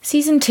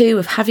Season 2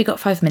 of Have You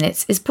Got 5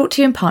 Minutes is brought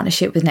to you in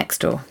partnership with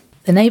Nextdoor,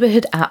 the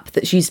neighbourhood app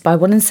that's used by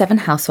 1 in 7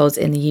 households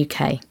in the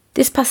UK.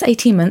 This past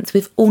 18 months,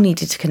 we've all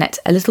needed to connect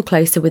a little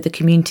closer with the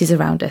communities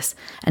around us,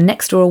 and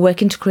Nextdoor are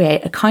working to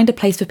create a kinder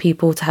place for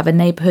people to have a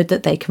neighbourhood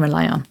that they can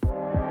rely on.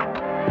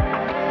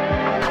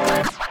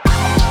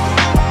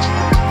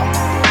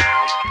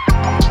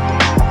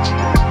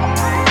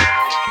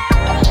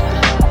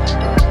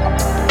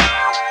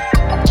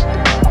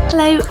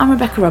 Hello, I'm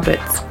Rebecca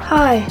Roberts.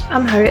 Hi,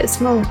 I'm Harriet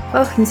Small.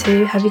 Welcome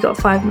to Have You Got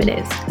 5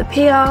 Minutes, the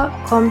PR,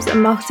 comms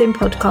and marketing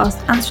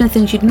podcast, answering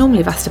things you'd normally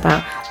have asked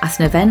about at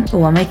an event or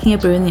while making a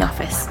brew in the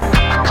office.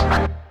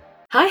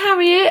 Hi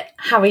Harriet,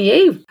 how are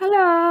you?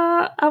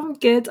 Hello, I'm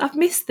good. I've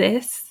missed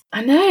this.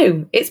 I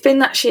know, it's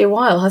been actually a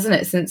while, hasn't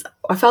it, since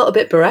I felt a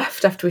bit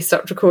bereft after we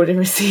stopped recording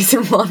with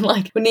season 1.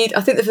 I think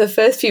that for the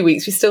first few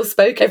weeks we still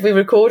spoke every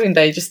recording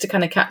day just to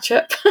kind of catch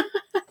up.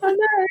 I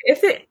know,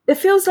 it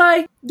feels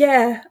like,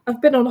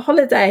 I've been on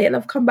holiday and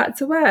I've come back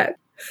to work.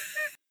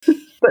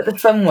 But the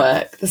fun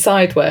work, the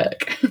side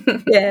work.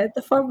 Yeah,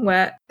 the fun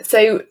work.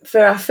 So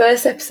for our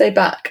first episode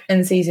back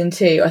in season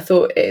 2, I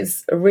thought it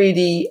is a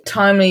really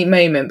timely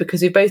moment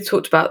because we both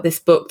talked about this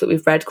book that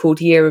we've read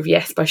called Year of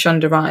Yes by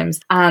Shonda Rhimes,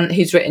 and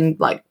who's written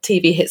like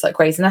TV hits like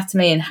Grey's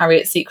Anatomy and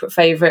Harriet's secret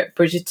favourite,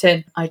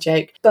 Bridgerton. I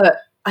joke. But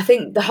I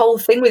think the whole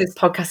thing with this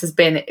podcast has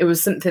been, it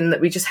was something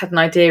that we just had an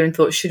idea and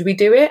thought, should we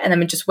do it? And then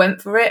we just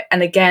went for it.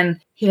 And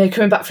again,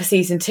 coming back for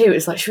season 2,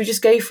 it's like, should we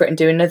just go for it and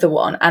do another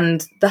one?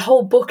 And the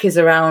whole book is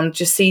around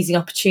just seizing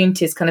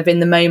opportunities kind of in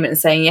the moment and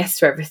saying yes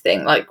to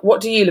everything. Like,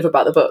 what do you love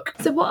about the book?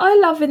 So what I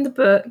love in the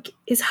book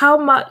is how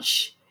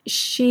much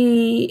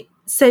she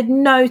said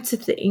no to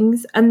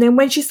things, and then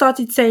when she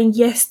started saying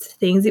yes to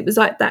things, it was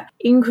like that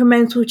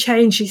incremental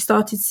change she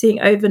started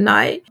seeing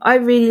overnight. I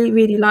really,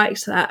 really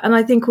liked that. And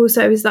I think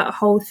also is that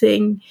whole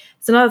thing,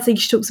 it's another thing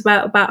she talks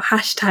about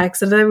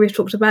hashtags. I know we've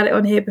talked about it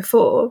on here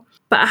before,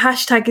 but a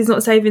hashtag is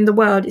not saving the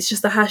world, it's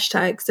just a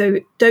hashtag. So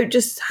don't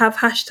just have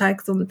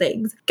hashtags on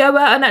things. Go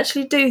out and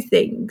actually do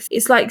things.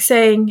 It's like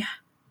saying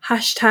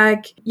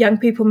hashtag young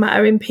people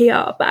matter in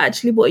PR, but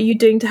actually what are you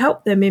doing to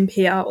help them in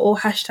PR? Or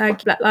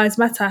hashtag Black Lives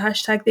Matter,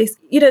 hashtag this.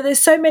 There's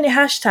so many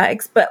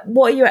hashtags, but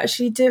what are you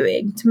actually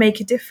doing to make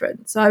a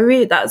difference?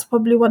 So that's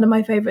probably one of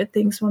my favourite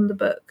things from the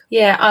book.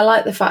 Yeah, I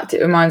like the fact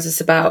it reminds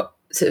us about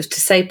sort of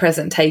to stay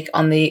present, take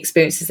on the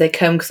experiences they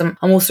come, because I'm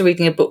also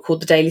reading a book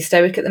called The Daily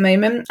Stoic at the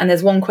moment, and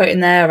there's one quote in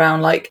there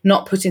around like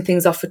not putting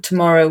things off for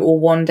tomorrow or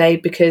one day,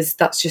 because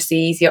that's just the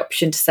easy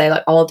option to say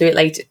like, oh, I'll do it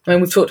later. I mean,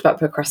 we've talked about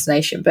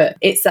procrastination, but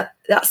it's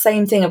that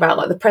same thing about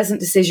like the present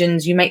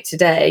decisions you make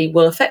today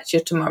will affect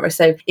your tomorrow.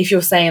 So if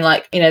you're saying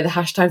like, the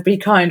hashtag be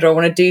kind, or I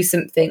want to do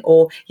something,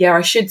 or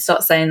I should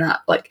start saying that,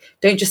 like,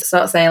 don't just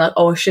start saying like,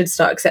 oh, I should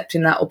start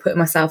accepting that or putting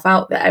myself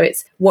out there.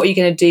 It's what are you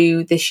going to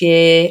do this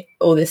year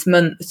or this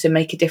month to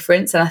make a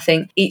difference? And I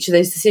think each of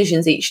those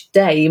decisions each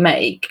day you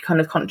make kind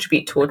of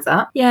contribute towards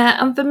that. Yeah,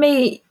 and for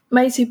me,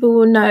 most people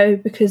will know,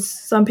 because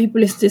some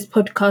people listen to this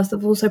podcast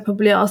have also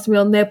probably asked me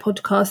on their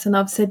podcast, and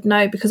I've said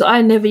no, because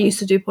I never used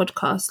to do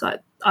podcasts.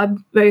 Like,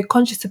 I'm very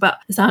conscious about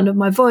the sound of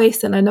my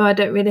voice, and I know I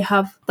don't really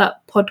have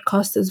that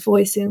podcaster's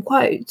voice in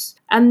quotes.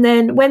 And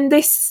then when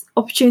this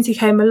opportunity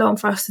came along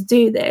for us to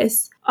do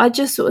this, I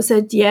just sort of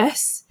said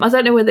yes. I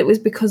don't know whether it was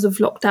because of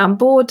lockdown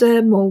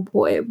boredom or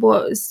what it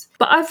was,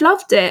 but I've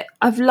loved it.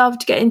 I've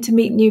loved getting to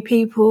meet new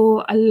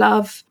people. I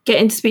love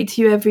getting to speak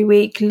to you every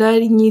week,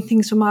 learning new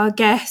things from our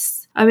guests.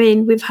 I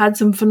mean, we've had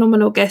some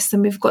phenomenal guests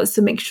and we've got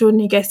some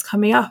extraordinary guests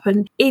coming up,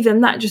 and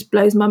even that just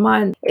blows my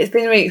mind. It's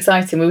been really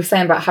exciting. We were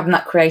saying about having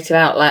that creative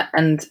outlet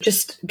and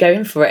just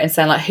going for it and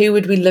saying like, who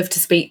would we love to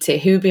speak to?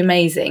 Who would be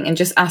amazing? And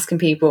just asking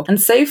people. And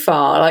so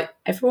far, like,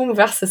 everyone we've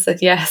asked has said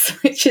yes,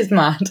 which is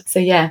mad. So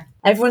yeah,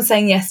 everyone's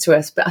saying yes to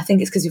us, but I think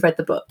it's because you've read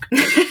the book.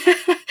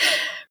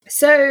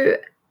 So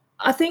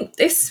I think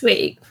this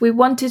week we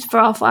wanted for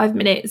our 5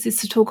 minutes is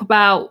to talk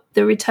about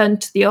the return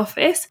to the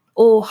office,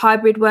 or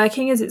hybrid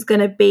working as it's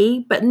going to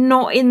be, but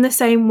not in the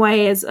same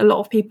way as a lot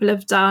of people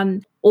have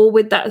done, or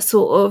with that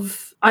sort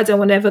of, I don't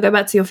want to ever go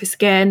back to the office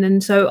again,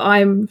 and so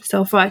I'm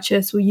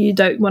self-righteous, or you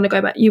don't want to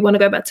go back, you want to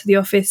go back to the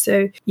office,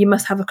 so you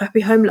must have a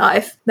crappy home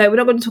life. No, we're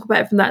not going to talk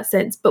about it from that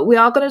sense, but we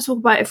are going to talk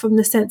about it from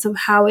the sense of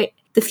how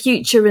the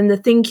future and the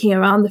thinking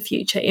around the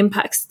future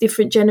impacts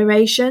different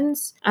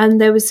generations.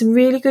 And there was some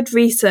really good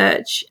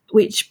research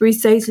which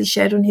Bruce Daisley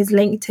shared on his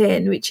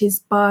LinkedIn, which is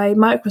by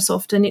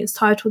Microsoft, and it's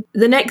titled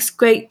 "The Next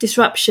Great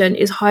Disruption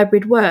is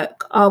Hybrid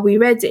Work. Are we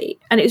ready?"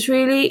 And it's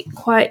really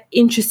quite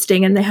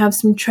interesting, and they have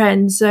some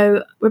trends.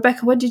 So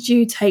Rebecca, what did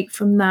you take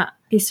from that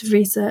piece of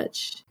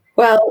research?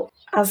 Well,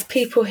 as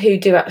people who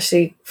do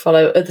actually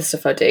follow other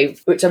stuff I do,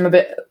 which I'm a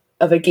bit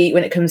of a geek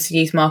when it comes to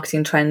youth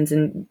marketing trends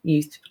and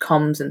youth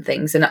comms and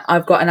things. And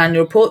I've got an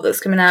annual report that's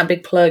coming out, a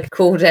big plug,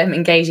 called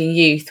Engaging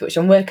Youth, which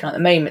I'm working on at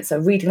the moment. So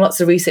I'm reading lots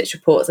of research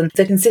reports, and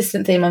the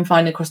consistent theme I'm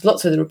finding across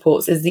lots of the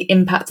reports is the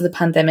impact of the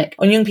pandemic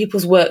on young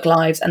people's work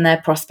lives and their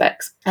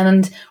prospects.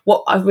 And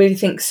what I really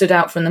think stood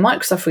out from the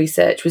Microsoft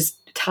research was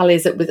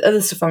tallies up with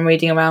other stuff I'm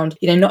reading around,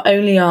 not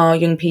only are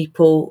young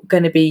people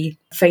going to be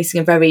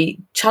facing a very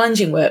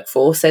challenging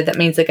workforce, so that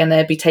means they're going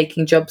to be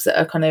taking jobs that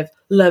are kind of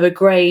lower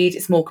grade,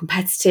 it's more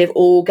competitive,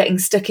 or getting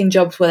stuck in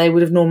jobs where they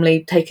would have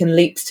normally taken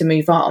leaps to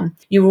move on.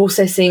 You're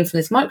also seeing from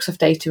this Microsoft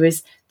data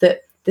is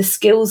that the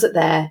skills that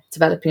they're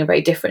developing are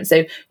very different.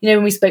 So,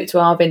 when we spoke to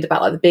Arvind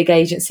about like the big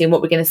agency and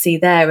what we're going to see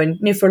there, and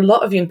for a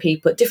lot of young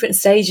people at different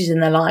stages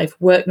in their life,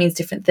 work means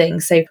different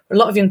things. So a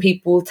lot of young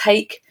people will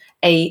take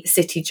a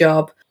city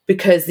job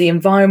because the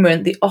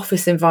environment, the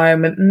office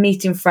environment,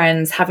 meeting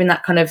friends, having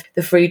that kind of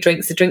the free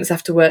drinks, the drinks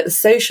after work, the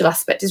social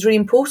aspect is really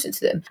important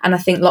to them. And I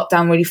think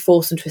lockdown really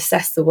forced them to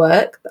assess the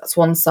work. That's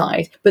one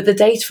side. But the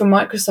data from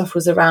Microsoft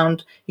was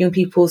around young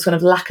people's kind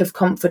of lack of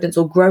confidence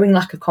or growing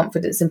lack of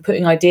confidence in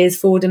putting ideas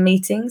forward in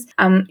meetings.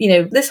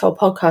 This whole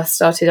podcast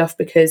started off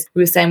because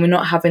we were saying we're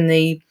not having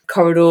the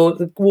corridor,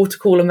 the water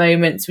cooler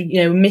moments,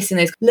 we're missing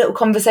those little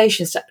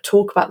conversations to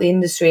talk about the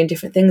industry and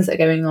different things that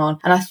are going on.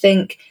 And I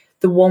think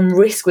the one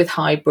risk with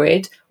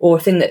hybrid, or a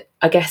thing that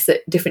I guess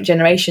that different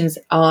generations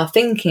are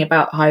thinking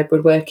about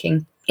hybrid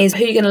working, is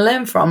who you're going to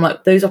learn from.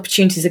 Like, those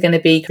opportunities are going to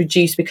be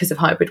reduced because of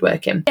hybrid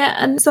working. Yeah,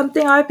 and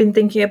something I've been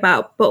thinking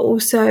about, but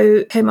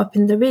also came up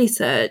in the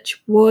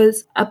research,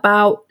 was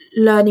about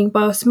learning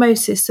by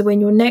osmosis. So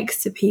when you're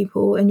next to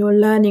people and you're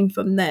learning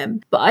from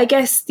them. But I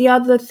guess the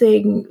other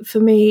thing for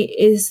me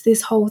is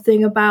this whole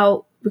thing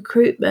about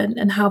recruitment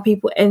and how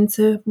people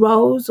enter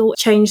roles or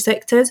change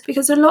sectors,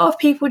 because a lot of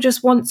people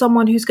just want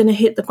someone who's going to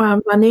hit the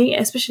ground running,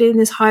 especially in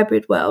this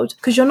hybrid world,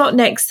 because you're not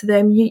next to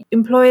them.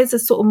 Employers are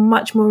sort of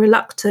much more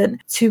reluctant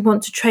to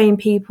want to train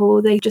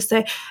people. They just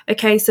say,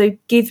 okay, so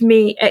give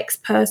me X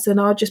person,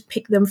 I'll just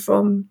pick them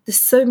from the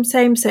same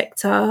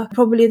sector,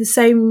 probably the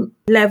same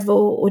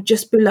level or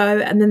just below,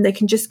 and then they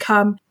can just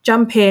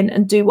jump in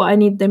and do what I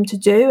need them to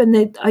do.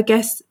 And I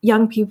guess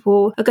young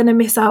people are going to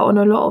miss out on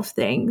a lot of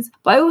things.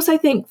 But I also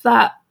think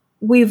that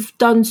we've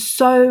done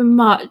so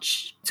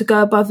much to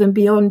go above and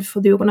beyond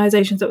for the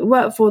organisations that we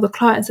work for, the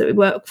clients that we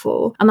work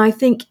for. And I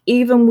think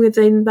even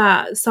within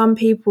that, some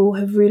people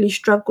have really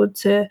struggled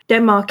to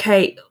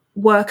demarcate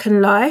work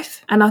and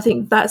life. And I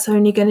think that's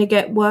only going to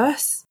get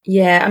worse.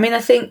 Yeah,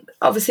 I think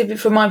obviously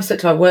from my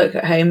perspective, I worked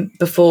at home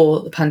before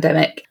the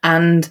pandemic,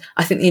 and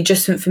I think the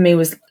adjustment for me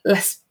was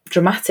less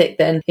dramatic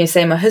than,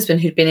 say, my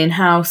husband, who'd been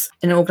in-house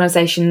in an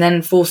organisation,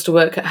 then forced to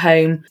work at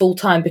home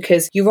full-time.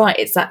 Because you're right,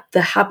 it's that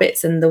the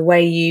habits and the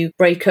way you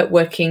break up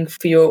working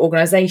for your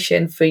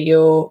organisation, for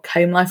your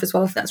home life as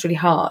well. I think that's really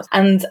hard.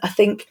 And I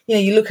think,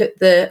 you look at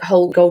the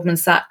whole Goldman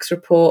Sachs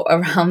report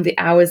around the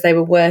hours they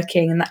were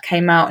working, and that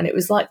came out, and it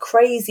was like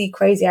crazy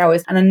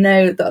hours. And I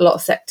know that a lot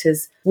of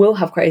sectors will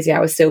have crazy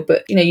hours still,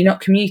 but you're not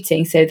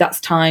commuting, so that's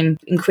time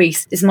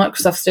increased. This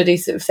Microsoft study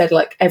sort of said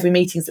like every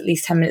meeting's at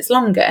least 10 minutes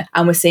longer,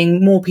 and we're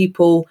seeing more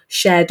people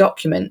share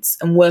documents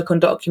and work on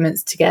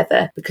documents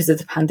together because of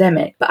the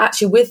pandemic. But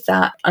actually with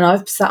that, and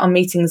I've sat on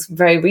meetings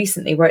very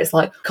recently where it's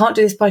like, can't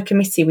do this by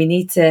committee, we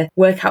need to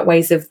work out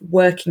ways of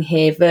working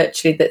here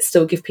virtually that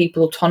still give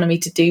people autonomy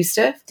to do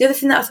stuff. The other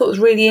thing that I thought was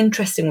really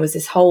interesting was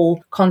this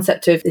whole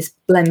concept of this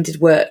blended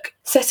work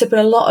set up in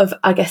a lot of,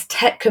 I guess,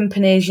 tech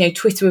companies.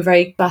 Twitter were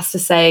very fast to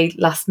say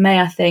last May,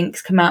 I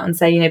think, come out and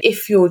say,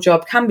 if your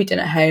job can be done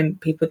at home,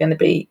 people are going to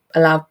be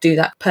allowed to do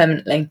that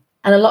permanently.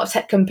 And a lot of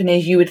tech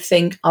companies you would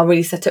think are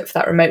really set up for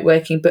that remote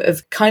working, but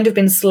have kind of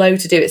been slow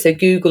to do it. So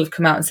Google have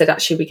come out and said,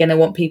 actually, we're going to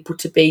want people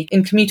to be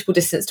in commutable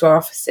distance to our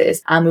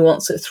offices, and we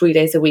want sort of 3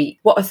 days a week.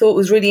 What I thought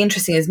was really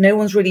interesting is no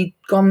one's really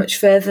gone much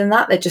further than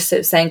that. They're just sort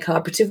of saying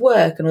collaborative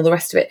work and all the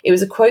rest of it. It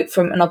was a quote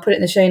from, and I'll put it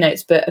in the show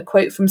notes, but a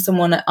quote from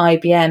someone at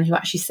IBM who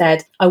actually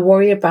said, I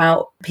worry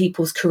about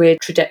people's career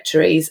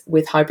trajectories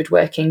with hybrid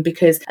working,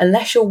 because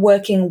unless you're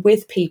working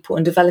with people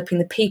and developing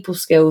the people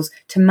skills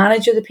to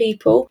manage other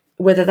people,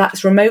 whether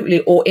that's remotely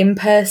or in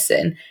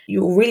person,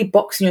 you're really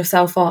boxing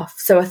yourself off.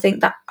 So I think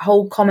that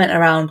whole comment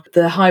around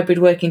the hybrid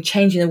working,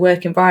 changing the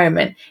work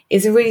environment,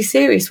 is a really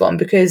serious one,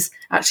 because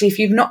actually if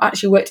you've not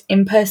actually worked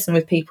in person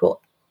with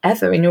people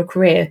ever in your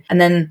career,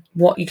 and then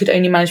you could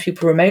only manage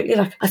people remotely,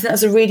 I think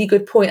that's a really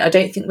good point. I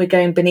don't think we're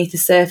going beneath the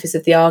surface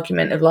of the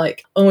argument of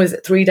is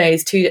it 3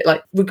 days, 2 days,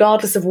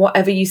 regardless of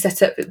whatever you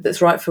set up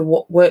that's right for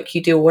what work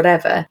you do or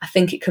whatever. I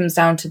think it comes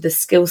down to the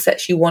skill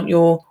sets you want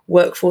your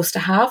workforce to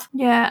have.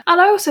 Yeah,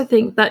 and I also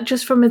think that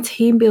just from a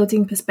team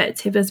building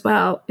perspective as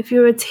well, if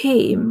you're a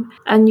team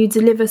and you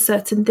deliver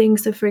certain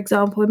things, so for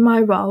example, in my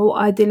role,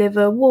 I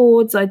deliver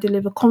awards, I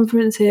deliver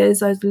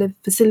conferences, I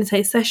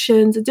facilitate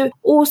sessions, I do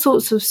all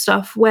sorts of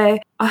stuff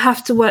where I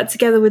have to work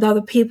together with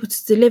other people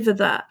to deliver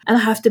that, and I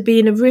have to be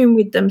in a room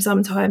with them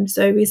sometimes.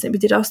 So recently we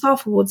did our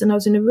staff awards and I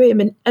was in a room,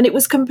 and it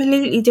was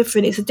completely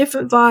different. It's a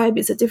different vibe,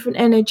 it's a different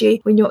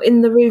energy when you're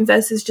in the room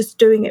versus just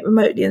doing it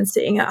remotely and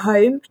sitting at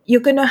home.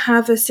 You're going to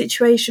have a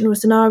situation or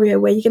scenario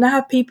where you're going to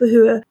have people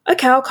who are,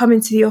 okay, I'll come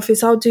into the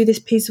office, I'll do this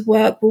piece of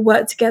work, we'll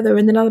work together,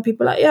 and then other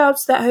people are like, yeah, I'll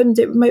stay at home and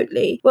do it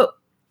remotely. Well,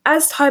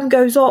 as time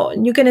goes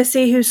on, you're going to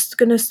see who's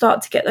going to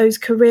start to get those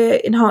career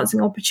enhancing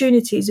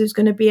opportunities, who's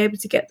going to be able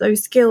to get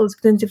those skills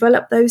and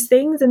develop those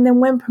things. And then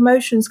when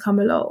promotions come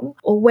along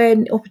or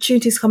when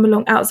opportunities come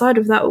along outside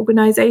of that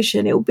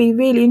organisation, it will be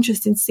really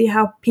interesting to see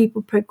how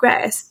people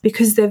progress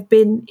because they've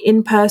been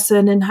in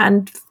person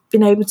and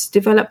been able to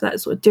develop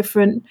that sort of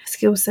different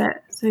skill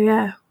set. So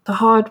yeah, the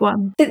hard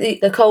one. I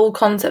think the whole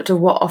concept of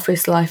what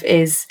office life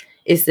is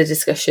the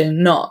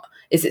discussion, not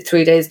is it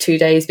 3 days, 2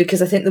 days?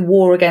 Because I think the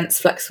war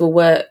against flexible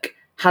work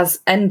has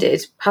to end.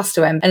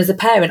 And as a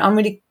parent, I'm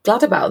really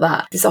glad about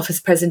that. This office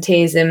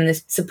presenteeism,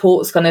 this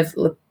supports kind of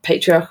the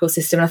patriarchal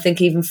system. And I think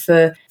even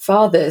for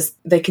fathers,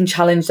 they can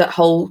challenge that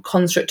whole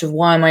construct of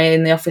why am I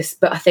in the office?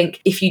 But I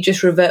think if you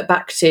just revert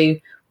back to,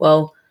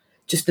 well,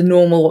 just the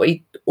normal, what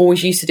we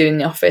always used to do in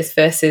the office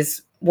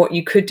versus what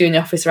you could do in the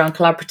office around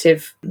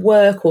collaborative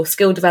work or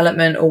skill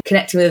development or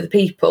connecting with other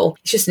people.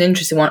 It's just an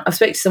interesting one. I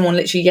spoke to someone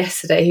literally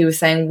yesterday who was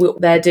saying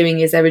what they're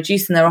doing is they're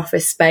reducing their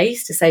office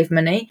space to save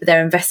money, but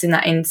they're investing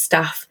that in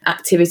staff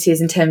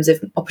activities in terms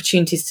of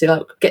opportunities to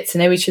like get to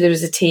know each other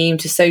as a team,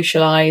 to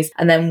socialise,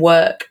 and then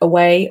work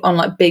away on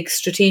like big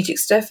strategic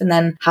stuff and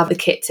then have the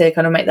kit to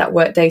kind of make that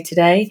work day to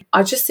day.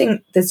 I just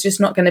think there's just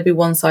not going to be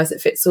one size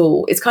that fits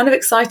all. It's kind of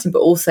exciting,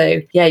 but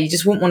also, yeah, you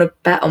just wouldn't want to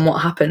bet on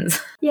what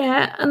happens.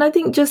 Yeah, and I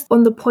think just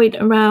on the point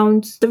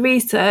around the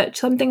research,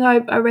 something I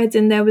read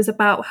in there was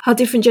about how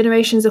different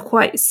generations are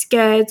quite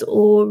scared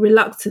or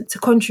reluctant to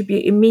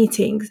contribute in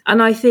meetings.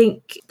 And I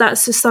think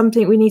that's just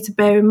something we need to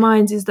bear in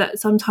mind, is that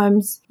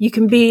sometimes you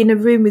can be in a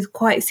room with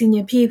quite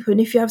senior people,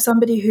 and if you have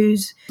somebody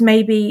who's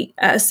maybe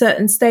at a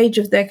certain stage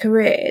of their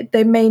career,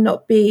 they may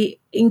not be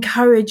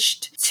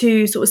encouraged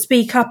to sort of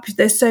speak up if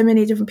there's so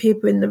many different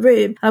people in the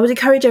room. I would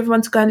encourage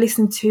everyone to go and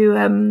listen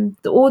to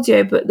the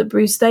audio book that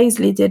Bruce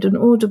Daisley did on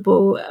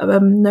Audible,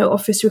 No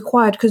Office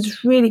Required, because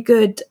it's really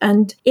good.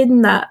 And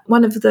in that,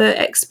 one of the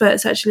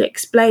experts actually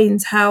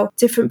explains how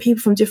different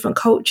people from different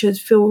cultures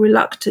feel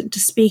reluctant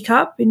to speak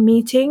up in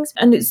meetings.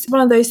 And it's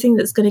one of those things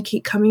that's going to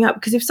keep coming up,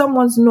 because if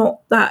someone's not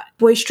that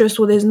boisterous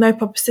or there's no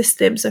proper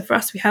system, so for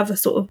us we have a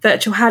sort of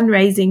virtual hand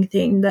raising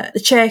thing that the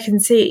chair can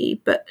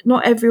see, but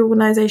not every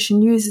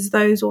organisation uses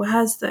those or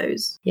has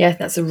those. Yeah,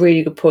 that's a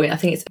really good point. I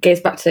think it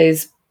goes back to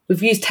those,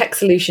 we've used tech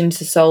solutions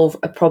to solve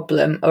a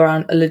problem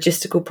around a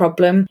logistical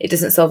problem. It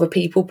doesn't solve a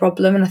people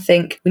problem. And I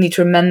think we need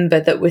to remember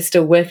that we're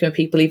still working with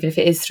people, even if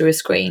it is through a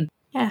screen.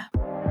 Yeah.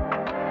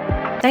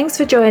 Thanks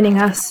for joining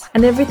us,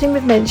 and everything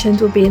we've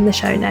mentioned will be in the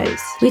show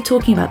notes. We're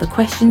talking about the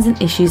questions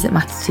and issues that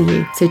matter to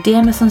you, so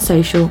DM us on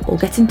social or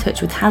get in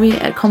touch with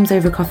Harriet at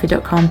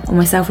comsovercoffee.com or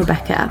myself,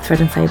 Rebecca, at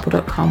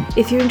threadandfable.com.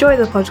 If you enjoy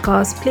the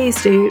podcast,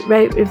 please do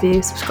rate,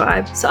 review,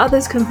 subscribe so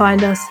others can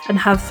find us and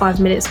have 5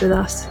 minutes with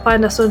us.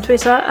 Find us on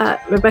Twitter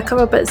at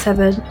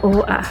RebeccaRobert7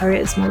 or at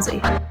Harriet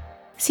Smallsy.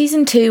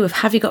 Season 2 of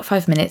Have You Got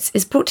 5 Minutes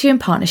is brought to you in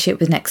partnership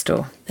with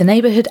Nextdoor, the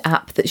neighbourhood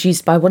app that's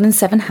used by 1 in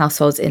 7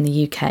 households in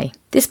the UK.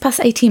 This past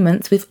 18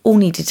 months, we've all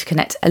needed to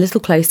connect a little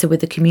closer with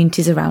the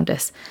communities around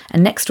us,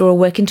 and Nextdoor are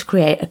working to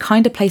create a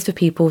kinder place for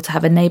people to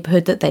have a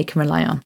neighbourhood that they can rely on.